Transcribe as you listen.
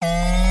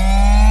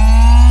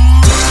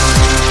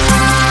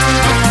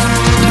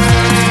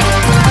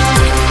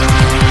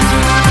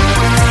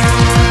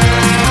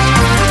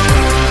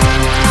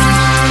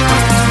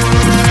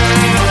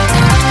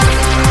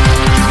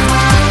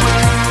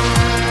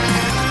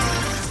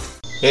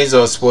Here's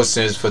our sports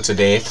news for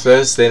today,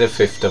 Thursday the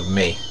 5th of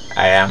May.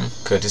 I am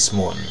Curtis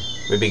Morton.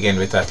 We begin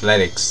with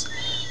athletics.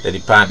 The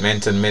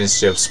Department and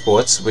Ministry of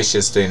Sports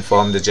wishes to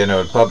inform the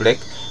general public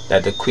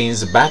that the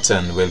Queen's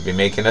Baton will be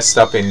making a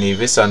stop in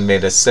Nevis on May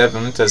the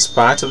 7th as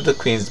part of the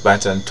Queen's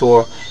Baton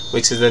Tour,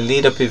 which is a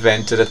lead-up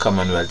event to the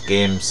Commonwealth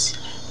Games.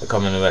 The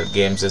Commonwealth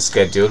Games is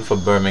scheduled for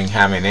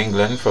Birmingham in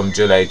England from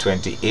July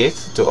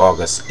 28th to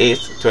August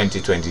 8th,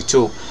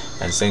 2022,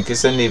 and St.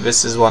 Kitts and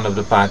Nevis is one of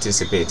the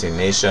participating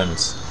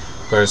nations.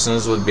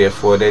 Persons would be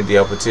afforded the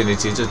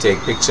opportunity to take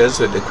pictures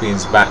with the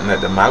Queen's Baton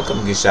at the Malcolm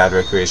Gishard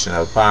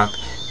Recreational Park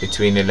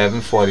between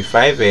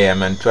 11:45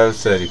 a.m. and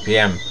 12:30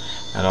 p.m.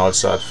 and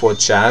also at Fort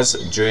Charles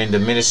during the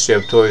Ministry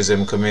of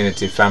Tourism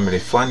Community Family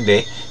Fun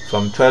Day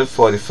from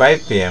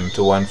 12:45 p.m.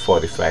 to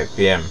 1:45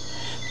 p.m.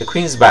 The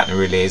Queen's Baton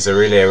Relay is a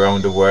relay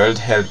around the world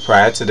held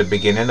prior to the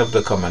beginning of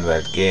the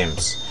Commonwealth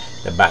Games.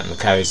 The baton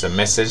carries a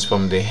message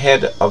from the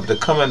head of the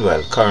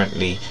Commonwealth,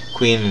 currently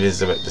Queen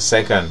Elizabeth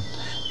II.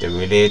 The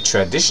relay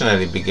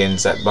traditionally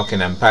begins at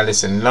Buckingham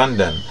Palace in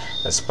London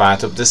as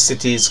part of the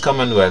city's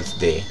Commonwealth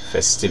Day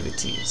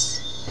festivities.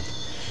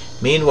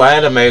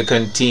 Meanwhile,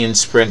 American teen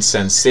sprint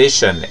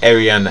sensation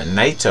Erriyon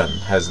Knighton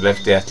has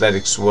left the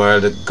athletics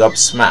world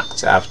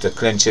gobsmacked after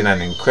clinching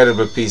an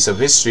incredible piece of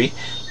history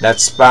that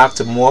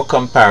sparked more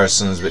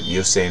comparisons with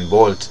Usain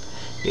Bolt.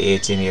 The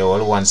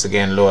 18-year-old once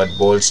again lowered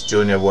Bolt's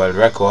junior world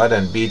record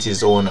and beat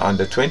his own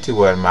under-20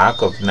 world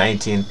mark of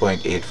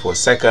 19.84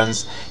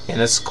 seconds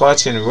in a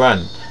scorching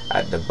run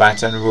at the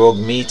Baton Rouge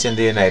meet in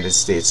the United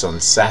States on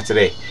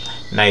Saturday.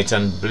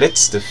 Knighton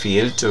blitzed the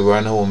field to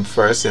run home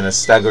first in a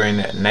staggering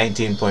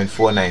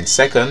 19.49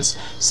 seconds,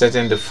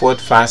 setting the fourth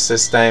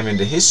fastest time in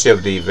the history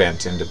of the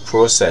event in the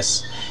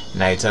process.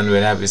 Knighton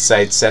will have his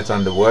sights set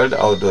on the World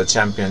Outdoor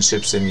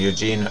Championships in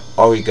Eugene,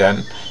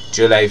 Oregon,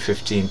 July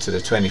 15 to the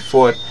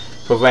 24th,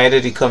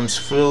 provided he comes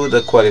through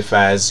the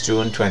qualifiers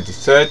June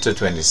 23rd to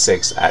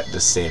 26th at the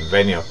same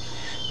venue.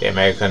 The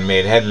American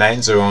made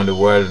headlines around the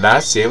world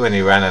last year when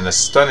he ran an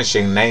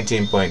astonishing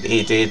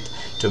 19.88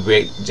 to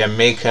break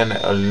Jamaican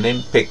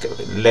Olympic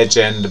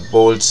legend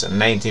Bolt's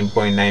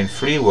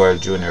 19.93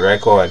 world junior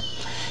record.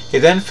 He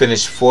then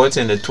finished fourth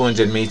in the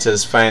 200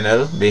 meters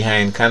final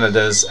behind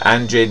Canada's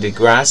Andre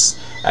DeGrasse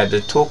at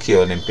the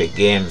Tokyo Olympic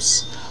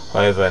Games.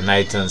 However,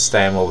 Knighton's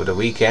time over the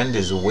weekend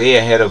is way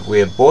ahead of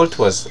where Bolt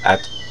was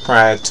at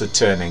prior to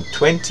turning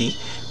 20,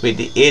 with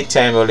the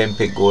 8-time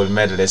Olympic gold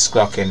medalist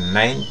clocking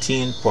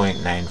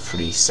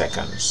 19.93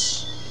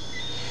 seconds.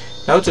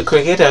 Now to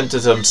cricket and to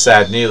some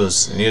sad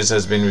news. News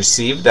has been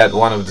received that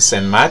one of the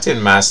St.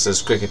 Martin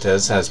Masters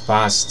cricketers has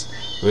passed.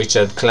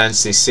 Richard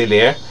Clancy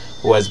Cillier,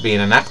 who has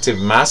been an active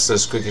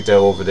Masters cricketer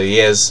over the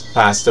years,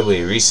 passed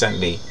away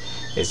recently.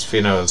 His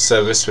funeral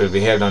service will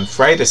be held on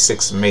Friday,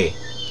 6 May.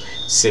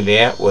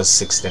 Cillier was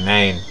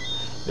 69.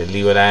 The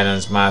Leeward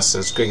Islands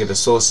Masters Cricket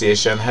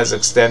Association has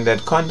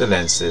extended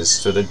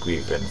condolences to the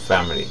grieving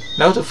family.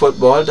 Now to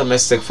football.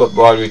 Domestic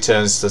football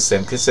returns to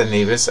St. Kitts and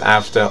Nevis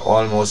after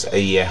almost a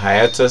year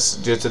hiatus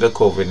due to the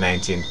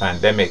COVID-19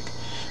 pandemic.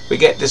 We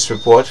get this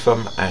report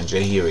from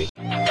Andre Heary.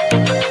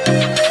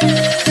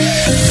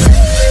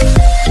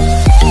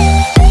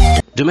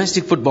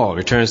 Domestic football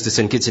returns to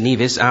St. Kitts and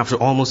Nevis after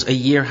almost a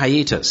year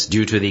hiatus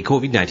due to the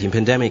COVID-19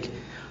 pandemic.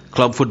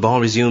 Club football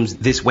resumes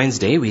this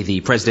Wednesday with the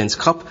President's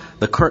Cup,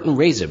 the curtain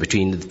raiser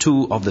between the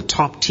two of the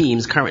top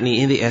teams currently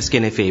in the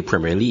SKNFA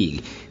Premier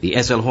League,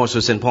 the SL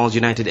Horses St. Paul's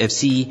United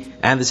FC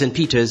and the St.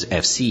 Peter's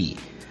FC.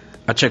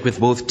 A check with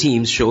both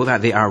teams show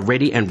that they are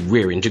ready and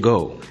rearing to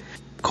go.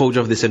 Coach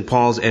of the St.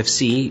 Paul's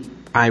FC,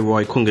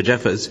 Iroy Kunga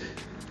Jeffers,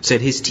 said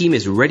his team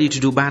is ready to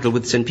do battle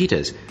with St.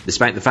 Peter's,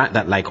 despite the fact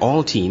that, like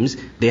all teams,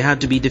 they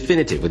had to be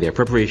definitive with their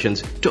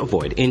preparations to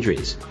avoid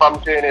injuries. I'm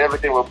training,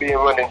 everything will be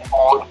running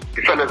smooth.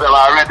 The fellas are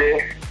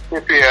already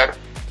prepared,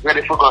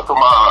 ready for go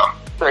tomorrow.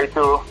 Try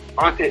to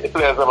rotate the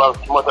players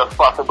as much as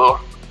possible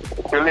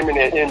to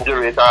eliminate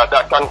injuries.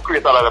 That can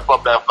create a lot of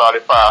problems for the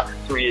past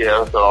 2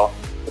 years. So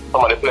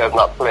some of the players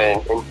not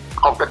playing in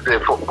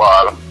competitive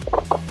football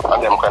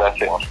and them kind of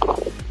things.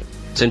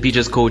 St.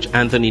 Peter's coach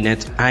Anthony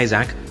Nett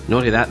Isaac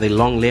noted that the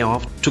long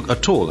layoff took a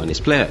toll on his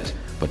players,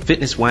 but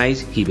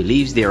fitness-wise, he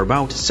believes they are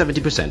about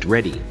 70%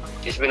 ready.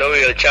 It's been a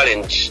real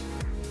challenge.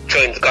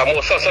 Because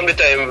most of the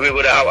time I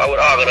would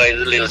organize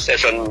a little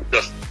session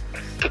just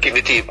to keep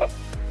the team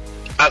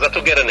as a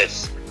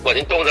togetherness. But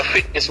in terms of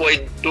fitness,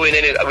 we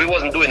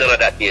wasn't doing none of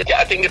that yet.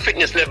 I think the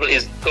fitness level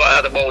is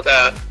at about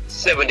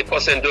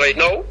 70% right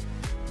now,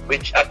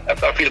 which I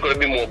feel going to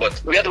be more.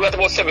 But we are at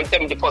about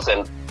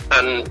 70%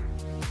 and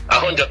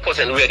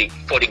 100% ready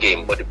for the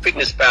game. But the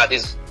fitness part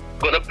is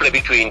going to play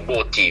between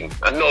both teams.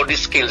 And now the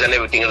skills and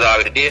everything is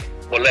already there.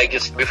 But like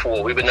just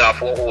before, we've been out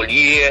for a whole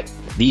year.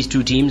 These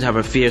two teams have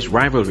a fierce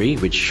rivalry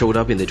which showed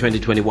up in the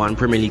 2021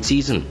 Premier League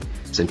season.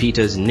 St.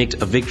 Peter's nicked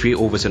a victory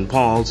over St.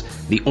 Paul's,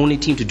 the only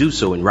team to do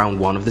so in round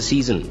 1 of the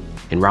season.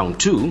 In round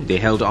 2, they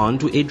held on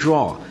to a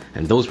draw,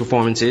 and those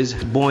performances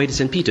buoyed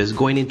St. Peter's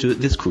going into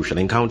this crucial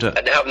encounter.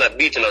 They have not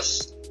beaten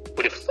us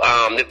with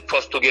the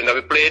first 2 games that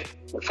we played,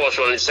 the first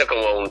round and the second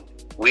round.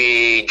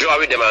 We draw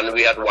with them and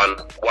we had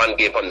one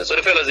game from them. So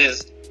the fellas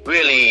is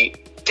really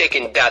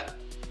taking that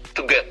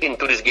to get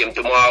into this game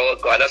tomorrow.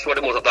 That's what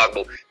the most talk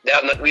about. They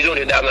have not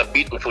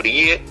beaten for the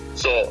year,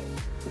 so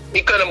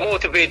it kind of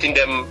motivating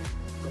them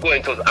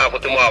going to for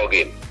tomorrow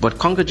game. But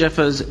Conker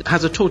Jeffers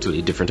has a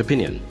totally different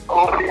opinion.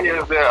 Over the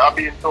years, I've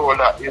been told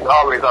that it's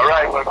always a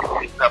rival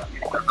between the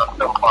Peachers and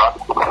the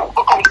Park.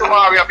 But come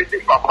tomorrow, it'll be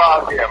different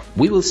ball game.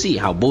 We will see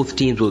how both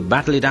teams will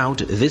battle it out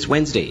this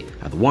Wednesday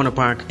at the Warner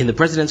Park in the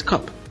President's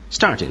Cup,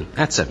 starting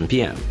at 7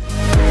 p.m.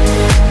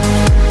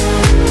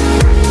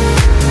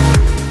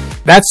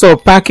 That's our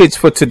package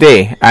for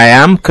today. I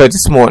am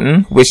Curtis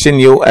Morton,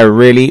 wishing you a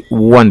really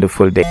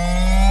wonderful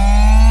day.